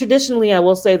Carolina. And traditionally, I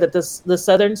will say that the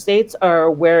southern states are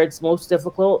where it's most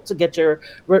difficult to get your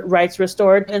rights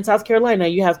restored. In South Carolina,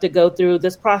 you have to go through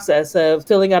this process of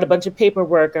filling out a bunch of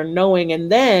paperwork or knowing,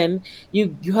 and then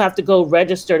you have to go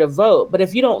register to vote. But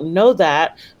if you don't know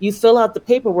that, you fill out the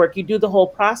paperwork, you do the whole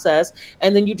process,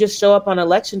 and then you just show up on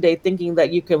election day thinking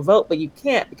that you can vote, but you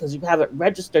can't because you haven't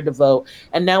registered to vote.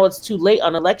 And now it's too late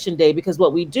on election day because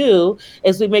what we do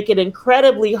is we make it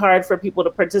incredibly hard for people to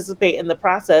participate in the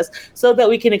process so that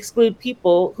we can exclude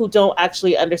people who don't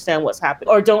actually understand what's happening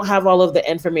or don't have all of the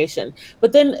information.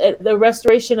 But then the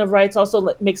restoration of rights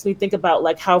also makes me think about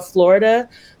like how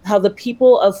the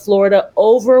people of Florida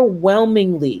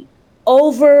overwhelmingly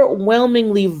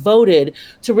voted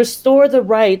to restore the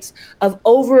rights of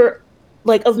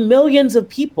of millions of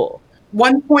people.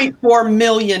 1.4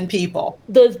 million people.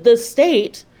 The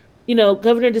state,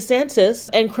 Governor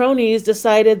DeSantis and cronies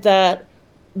decided that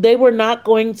they were not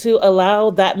going to allow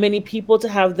that many people to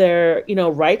have their,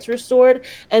 rights restored,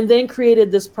 and then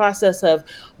created this process of,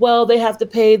 well, they have to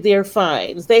pay their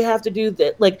fines. They have to do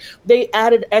that. Like they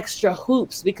added extra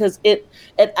hoops because it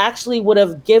actually would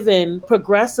have given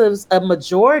progressives a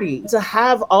majority to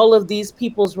have all of these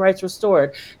people's rights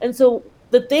restored. And so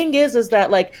the thing is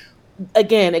that like,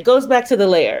 again, it goes back to the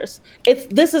layers.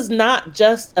 This is not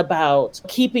just about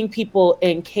keeping people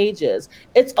in cages.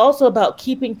 It's also about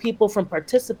keeping people from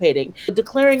participating.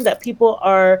 Declaring that people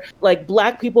are like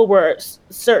Black people were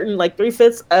certain like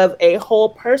 3/5 of a whole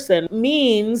person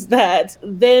means that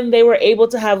then they were able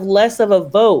to have less of a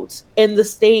vote in the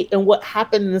state and what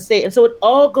happened in the state. And so it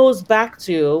all goes back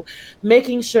to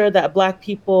making sure that Black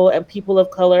people and people of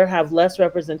color have less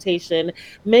representation,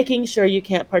 making sure you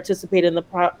can't participate in the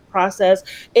process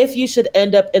if you should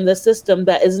end up in the system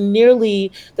that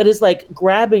is like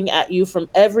grabbing at you from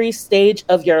every stage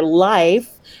of your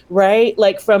life, right?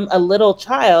 Like from a little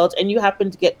child, and you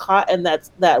happen to get caught in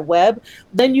that web,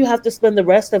 then you have to spend the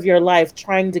rest of your life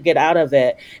trying to get out of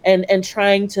it and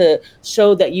trying to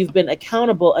show that you've been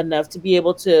accountable enough to be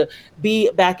able to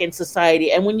be back in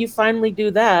society. And when you finally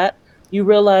do that, you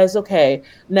realize, okay,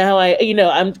 now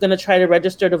I'm going to try to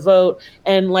register to vote.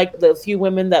 And like the few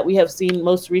women that we have seen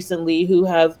most recently who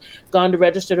have gone to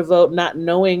register to vote, not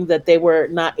knowing that they were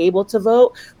not able to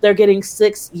vote, they're getting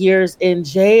 6 years in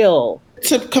jail.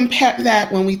 To compare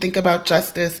that, when we think about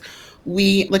justice,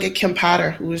 we look at Kim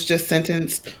Potter, who was just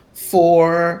sentenced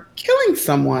for killing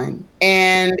someone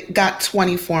and got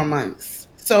 24 months.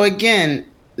 So again,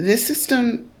 this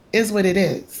system is what it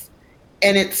is.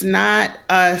 And it's not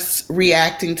us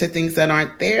reacting to things that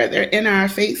aren't there. They're in our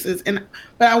faces.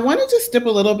 But I want to just dip a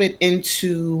little bit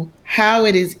into how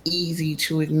it is easy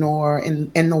to ignore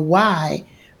and the why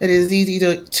it is easy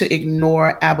to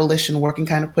ignore abolition work and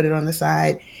kind of put it on the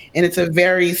side. And it's a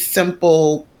very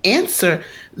simple answer.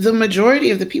 The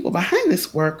majority of the people behind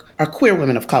this work are queer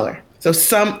women of color. So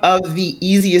some of the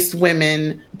easiest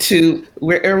women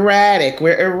we're erratic,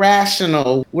 we're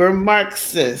irrational, we're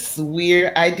Marxists,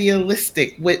 we're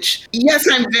idealistic, which, yes,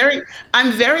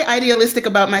 I'm very idealistic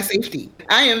about my safety.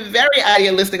 I am very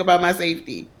idealistic about my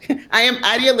safety. I am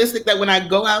idealistic that when I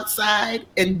go outside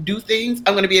and do things,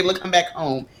 I'm going to be able to come back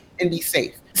home and be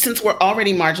safe. Since we're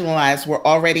already marginalized, we're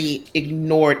already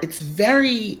ignored, it's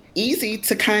very easy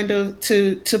to kind of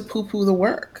to poo-poo the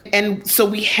work. And so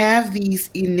we have these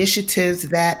initiatives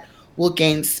that will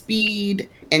gain speed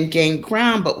and gain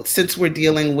ground. But since we're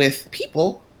dealing with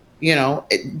people,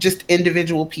 just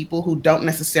individual people who don't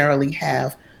necessarily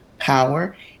have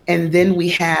power. And then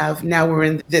now we're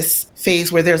in this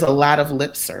phase where there's a lot of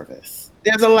lip service.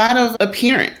 There's a lot of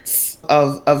appearance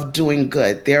of doing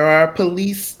good. There are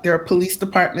police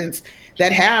departments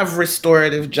that have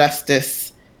restorative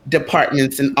justice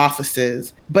departments and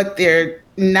offices, but they're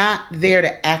not there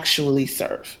to actually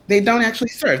serve. They don't actually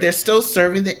serve. They're still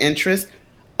serving the interest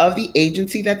of the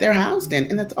agency that they're housed in.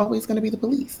 And that's always going to be the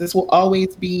police. This will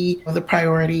always be the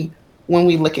priority when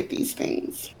we look at these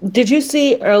things. Did you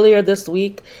see earlier this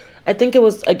week, I think it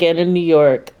was again in New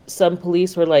York, some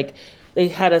police were like, they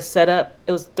had a setup.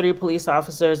 It was 3 police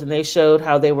officers, and they showed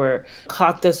how they were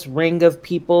caught this ring of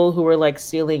people who were like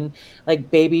stealing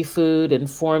like baby food and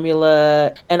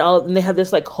formula and they had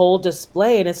this like whole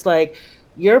display. And it's like,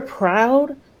 you're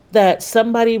proud that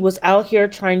somebody was out here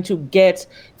trying to get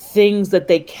things that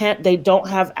they don't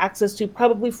have access to,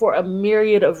 probably for a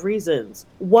myriad of reasons.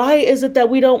 Why is it that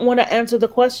we don't want to answer the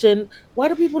question, why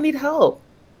do people need help?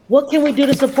 What can we do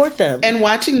to support them? And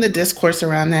watching the discourse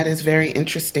around that is very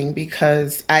interesting,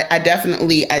 because I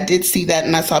did see that,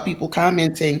 and I saw people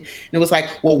commenting, and it was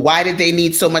like, well, why did they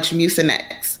need so much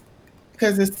Mucinex?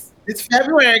 Because it's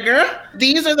February, girl.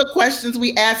 These are the questions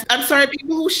we ask. I'm sorry,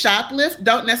 people who shoplift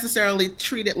don't necessarily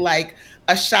treat it like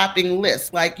a shopping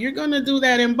list. Like, you're going to do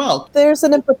that in bulk. There's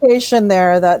an implication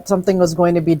there that something was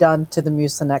going to be done to the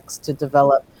Mucinex to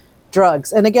develop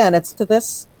drugs. And again, it's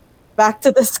back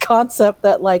to this concept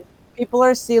that like people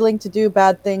are stealing to do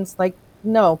bad things. Like,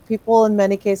 no, people in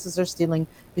many cases are stealing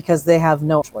because they have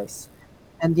no choice.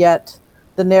 And yet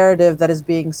the narrative that is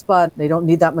being spun, they don't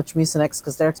need that much Mucinex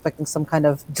because they're expecting some kind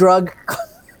of drug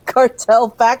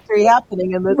cartel factory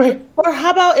happening in this. Right. Or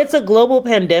how about it's a global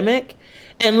pandemic,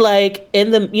 and like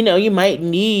you might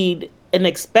need an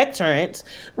expectorant,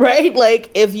 right?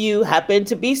 Like if you happen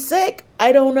to be sick,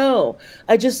 I don't know.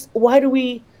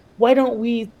 Why don't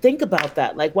we think about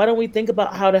that? Like, why don't we think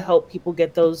about how to help people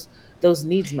get those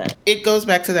needs met? It goes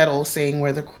back to that old saying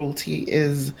where the cruelty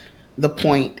is the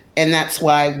point. And that's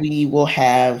why we will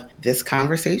have this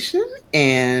conversation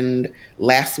and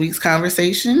last week's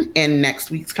conversation and next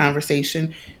week's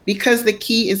conversation, because the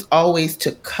key is always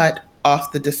to cut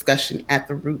off the discussion at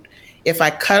the root. If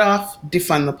I cut off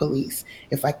defund the police,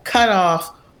 if I cut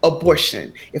off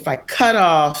abortion, if I cut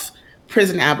off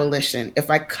prison abolition, if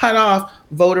I cut off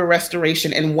voter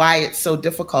restoration and why it's so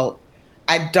difficult,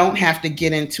 I don't have to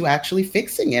get into actually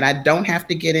fixing it. I don't have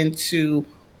to get into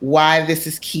why this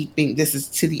is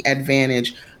to the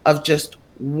advantage of just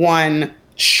one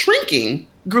shrinking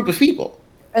group of people.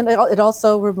 And it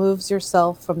also removes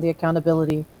yourself from the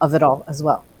accountability of it all as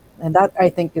well. And that, I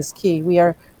think, is key. We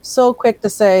are so quick to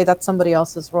say that's somebody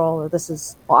else's role, or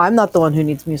I'm not the one who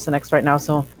needs Mucinex right now,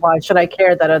 so why should I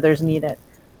care that others need it?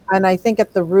 And I think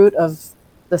at the root of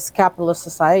this capitalist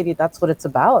society, that's what it's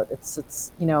about.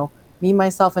 It's me,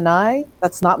 myself, and I.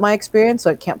 That's not my experience, so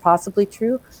it can't possibly be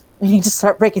true. We need to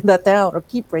start breaking that down, or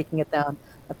keep breaking it down.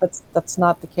 That's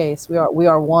not the case. We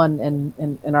are one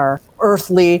in our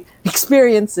earthly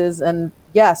experiences. And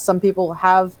yes, some people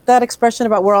have that expression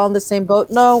about we're all in the same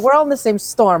boat. No, we're all in the same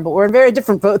storm, but we're in very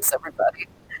different boats, everybody.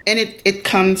 And it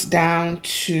comes down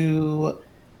to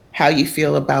how you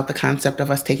feel about the concept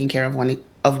of us taking care of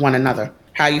one another,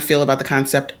 how you feel about the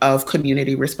concept of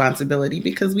community responsibility,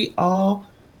 because we all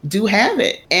do have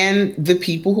it. And the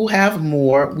people who have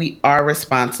more, we are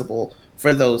responsible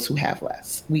for those who have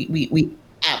less. We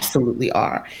absolutely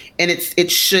are. And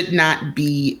it should not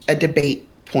be a debate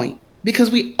point, because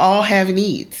we all have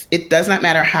needs. It does not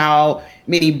matter how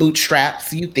many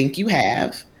bootstraps you think you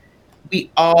have. We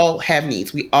all have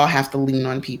needs. We all have to lean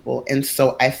on people. And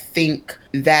so I think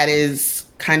that is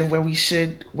kind of where we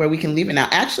can leave it now.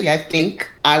 Actually, I think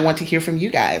I want to hear from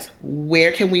you guys.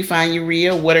 Where can we find you,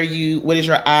 Rhea? What is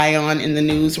your eye on in the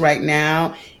news right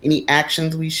now? Any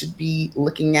actions we should be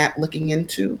looking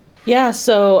into? Yeah,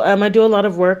 so I do a lot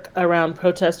of work around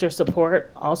protester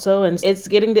support also, and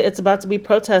it's about to be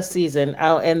protest season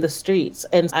out in the streets,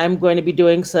 and I'm going to be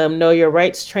doing some Know Your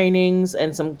Rights trainings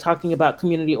and some talking about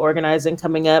community organizing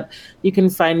coming up. You can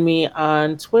find me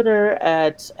on Twitter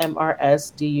at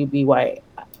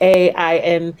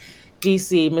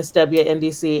MRSDUBYAINDC, Miss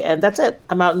WNDC, and that's it.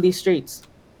 I'm out in these streets.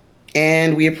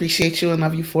 And we appreciate you and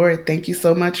love you for it. Thank you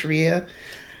so much, Rhea.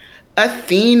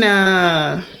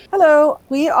 Athena. Hello.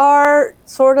 We are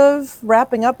sort of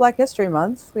wrapping up Black History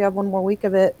Month. We have one more week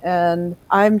of it, and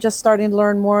I'm just starting to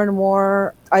learn more and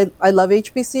more. I love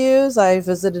HBCUs. I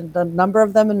visited a number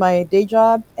of them in my day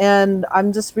job, and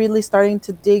I'm just really starting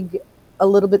to dig a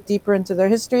little bit deeper into their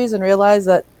histories and realize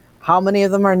that how many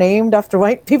of them are named after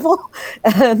white people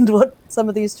and what some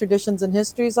of these traditions and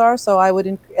histories are. So I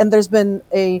would, and there's been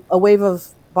a wave of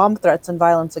bomb threats and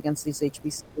violence against these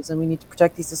HBCUs, and we need to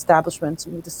protect these establishments.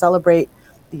 We need to celebrate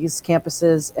these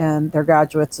campuses and their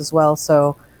graduates as well.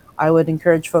 So I would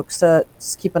encourage folks to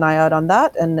just keep an eye out on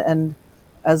that. And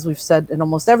as we've said in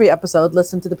almost every episode,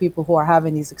 listen to the people who are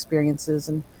having these experiences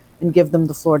and give them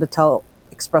the floor to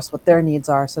express what their needs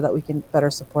are so that we can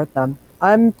better support them.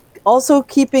 I'm also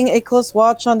keeping a close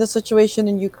watch on the situation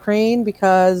in Ukraine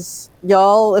because,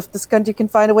 y'all, if this country can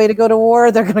find a way to go to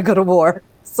war, they're going to go to war.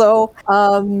 So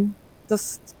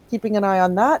just keeping an eye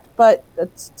on that. But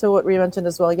it's to what we mentioned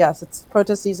as well. Yes,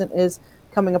 protest season is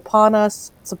coming upon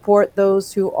us. Support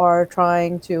those who are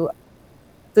trying to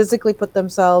physically put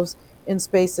themselves in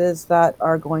spaces that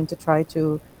are going to try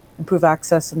to improve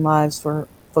access and lives for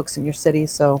folks in your city.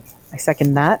 So I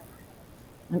second that.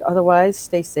 And otherwise,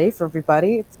 stay safe,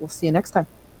 everybody. We'll see you next time.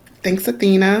 Thanks,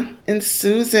 Athena. And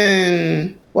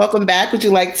Susan, welcome back. Would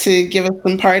you like to give us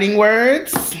some parting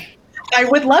words? I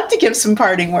would love to give some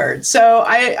parting words. So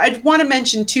I want to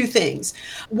mention two things.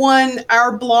 One,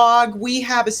 our blog, we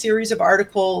have a series of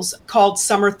articles called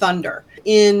Summer Thunder.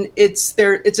 It's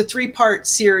a 3-part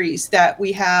series that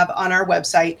we have on our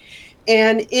website.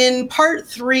 And in part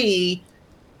 3,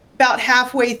 about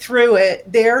halfway through it,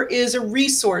 there is a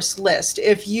resource list.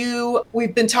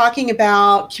 We've been talking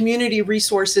about community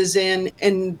resources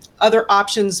and other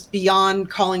options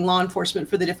beyond calling law enforcement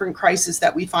for the different crises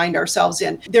that we find ourselves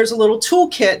in. There's a little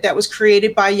toolkit that was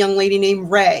created by a young lady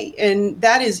named Ray, and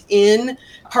that is in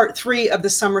part 3 of the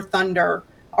Summer Thunder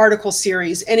article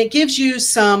series. And it gives you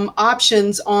some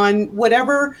options on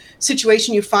whatever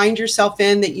situation you find yourself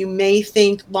in that you may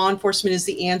think law enforcement is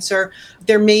the answer.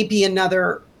 There may be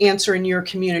another answer in your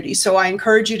community. So I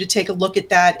encourage you to take a look at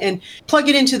that and plug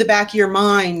it into the back of your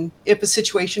mind if a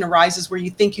situation arises where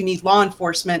you think you need law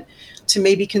enforcement, to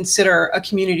maybe consider a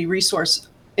community resource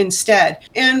instead.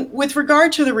 And with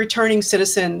regard to the returning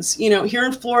citizens, here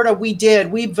in Florida,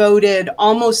 we voted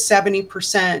almost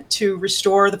 70% to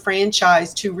restore the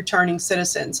franchise to returning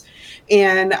citizens.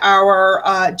 And our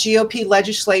GOP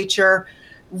legislature,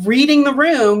 reading the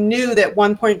room, knew that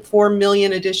 1.4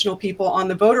 million additional people on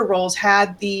the voter rolls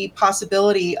had the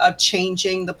possibility of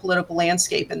changing the political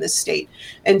landscape in this state.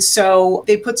 And so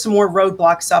they put some more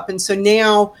roadblocks up. And so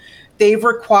now they've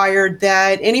required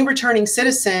that any returning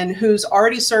citizen who's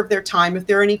already served their time, if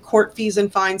there are any court fees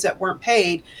and fines that weren't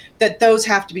paid, that those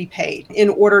have to be paid in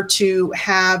order to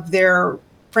have their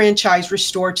franchise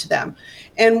restored to them.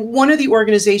 And one of the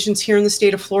organizations here in the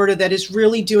state of Florida that is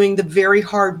really doing the very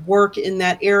hard work in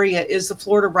that area is the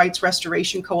Florida Rights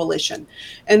Restoration Coalition.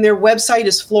 And their website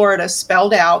is Florida,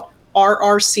 spelled out,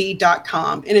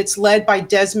 rrc.com. And it's led by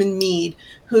Desmond Meade,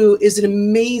 who is an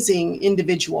amazing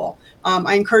individual.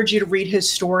 I encourage you to read his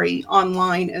story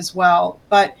online as well.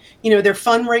 But, they're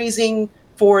fundraising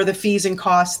for the fees and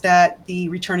costs that the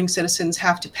returning citizens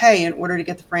have to pay in order to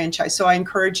get the franchise. So I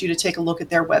encourage you to take a look at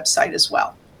their website as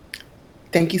well.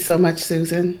 Thank you so much,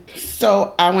 Susan.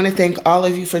 So I want to thank all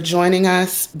of you for joining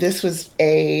us. This was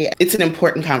it's an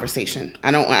important conversation.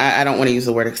 I don't want to use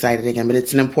the word excited again, but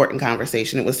it's an important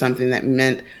conversation. It was something that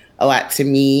meant a lot to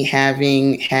me,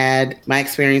 having had my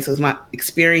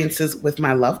experiences with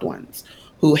my loved ones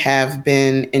who have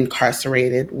been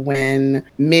incarcerated when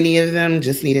many of them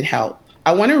just needed help.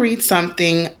 I want to read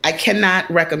something. I cannot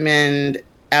recommend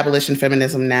Abolition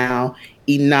Feminism Now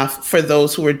enough for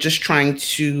those who are just trying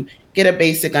to get a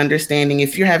basic understanding.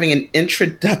 If you're having an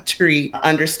introductory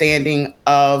understanding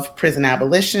of prison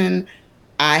abolition,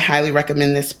 I highly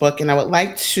recommend this book. And I would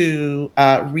like to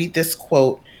read this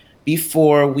quote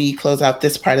before we close out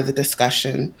this part of the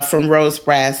discussion. From Rose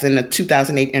Brass in a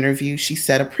 2008 interview, she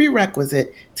said, "A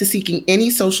prerequisite to seeking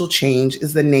any social change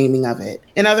is the naming of it."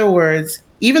 In other words,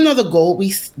 even though the goal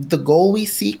we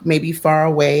seek may be far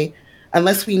away,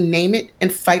 unless we name it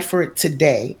and fight for it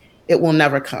today, it will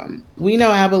never come. We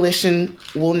know abolition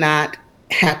will not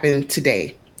happen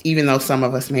today, even though some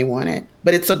of us may want it,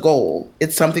 but it's a goal.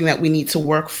 It's something that we need to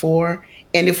work for.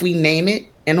 And if we name it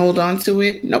and hold on to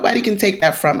it, nobody can take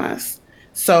that from us.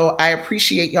 So I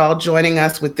appreciate y'all joining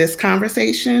us with this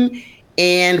conversation,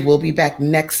 and we'll be back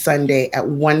next Sunday at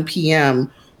 1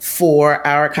 p.m. for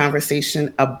our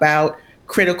conversation about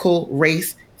critical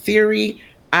race theory.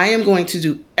 I am going to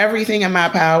do everything in my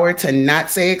power to not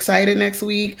say excited next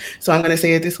week. So I'm going to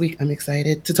say it this week. I'm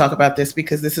excited to talk about this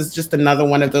because this is just another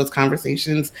one of those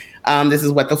conversations. This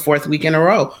is the 4th week in a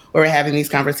row where we're having these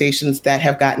conversations that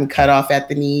have gotten cut off at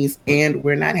the knees, and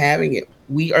we're not having it.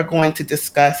 We are going to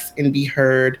discuss and be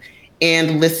heard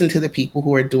and listen to the people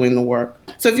who are doing the work.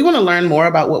 So if you want to learn more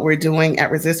about what we're doing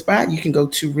at ResistBot, you can go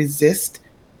to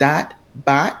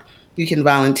resist.bot. You can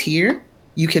volunteer.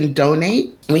 You can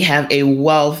donate. We have a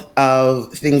wealth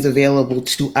of things available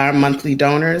to our monthly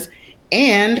donors,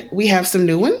 and we have some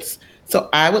new ones. So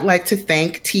I would like to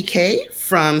thank TK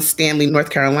from Stanley,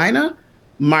 North Carolina,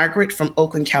 Margaret from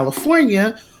Oakland,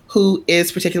 California, who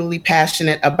is particularly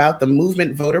passionate about the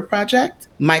Movement Voter Project,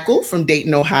 Michael from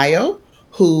Dayton, Ohio,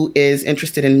 who is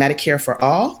interested in Medicare for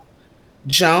All,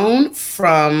 Joan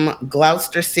from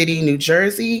Gloucester City, New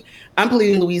Jersey. I'm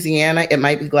believing Louisiana. It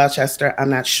might be Gloucester. I'm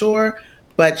not sure.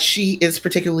 But she is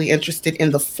particularly interested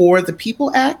in the For the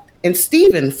People Act. And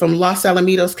Stephen from Los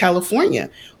Alamitos, California,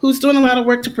 who's doing a lot of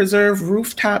work to preserve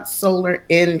rooftop solar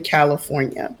in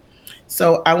California.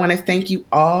 So I want to thank you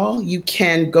all. You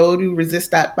can go to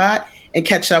resist.bot and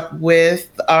catch up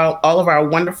with all of our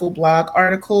wonderful blog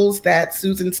articles that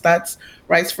Susan Stutz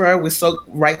writes for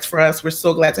us. We're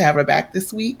so glad to have her back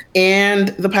this week. And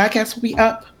the podcast will be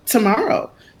up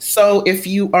tomorrow. So if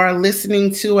you are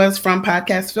listening to us from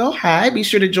Podcastville, hi, be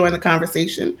sure to join the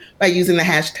conversation by using the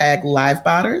hashtag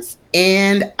LiveBotters.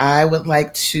 And I would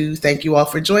like to thank you all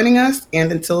for joining us.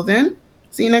 And until then,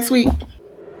 see you next week.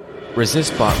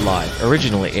 ResistBot Live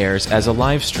originally airs as a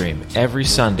live stream every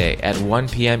Sunday at 1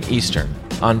 p.m. Eastern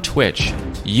on Twitch,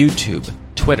 YouTube,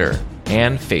 Twitter,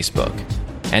 and Facebook,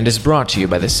 and is brought to you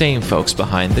by the same folks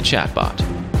behind the chatbot.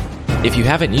 If you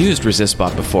haven't used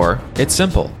ResistBot before, it's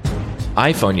simple.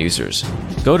 iPhone users,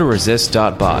 go to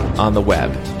resist.bot on the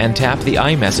web and tap the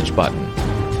iMessage button.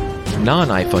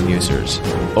 Non-iPhone users,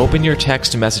 open your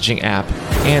text messaging app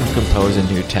and compose a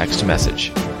new text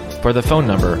message. For the phone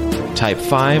number, type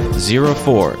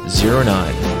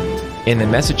 50409. In the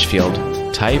message field,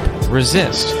 type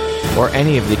resist or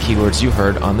any of the keywords you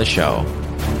heard on the show.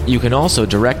 You can also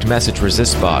direct message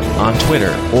ResistBot on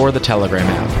Twitter or the Telegram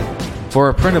app. For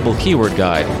a printable keyword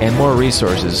guide and more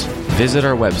resources, visit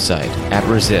our website at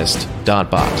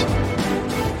resist.bot.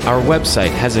 Our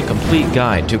website has a complete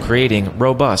guide to creating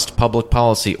robust public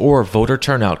policy or voter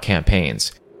turnout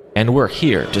campaigns, and we're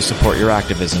here to support your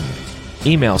activism.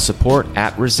 Email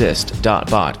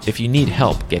support@resist.bot if you need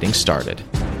help getting started.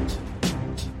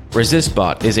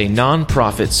 ResistBot is a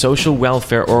non-profit social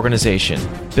welfare organization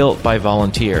built by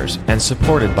volunteers and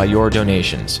supported by your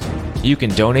donations. You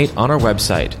can donate on our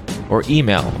website or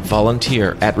email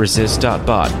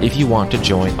volunteer@resist.bot if you want to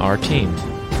join our team.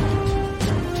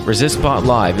 ResistBot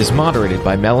Live is moderated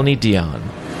by Melanie Dion.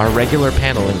 Our regular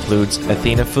panel includes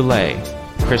Athena Foulé,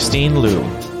 Christine Liu,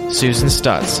 Susan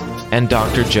Stutz, and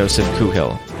Dr. Joseph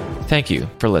Kuhil. Thank you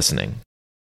for listening.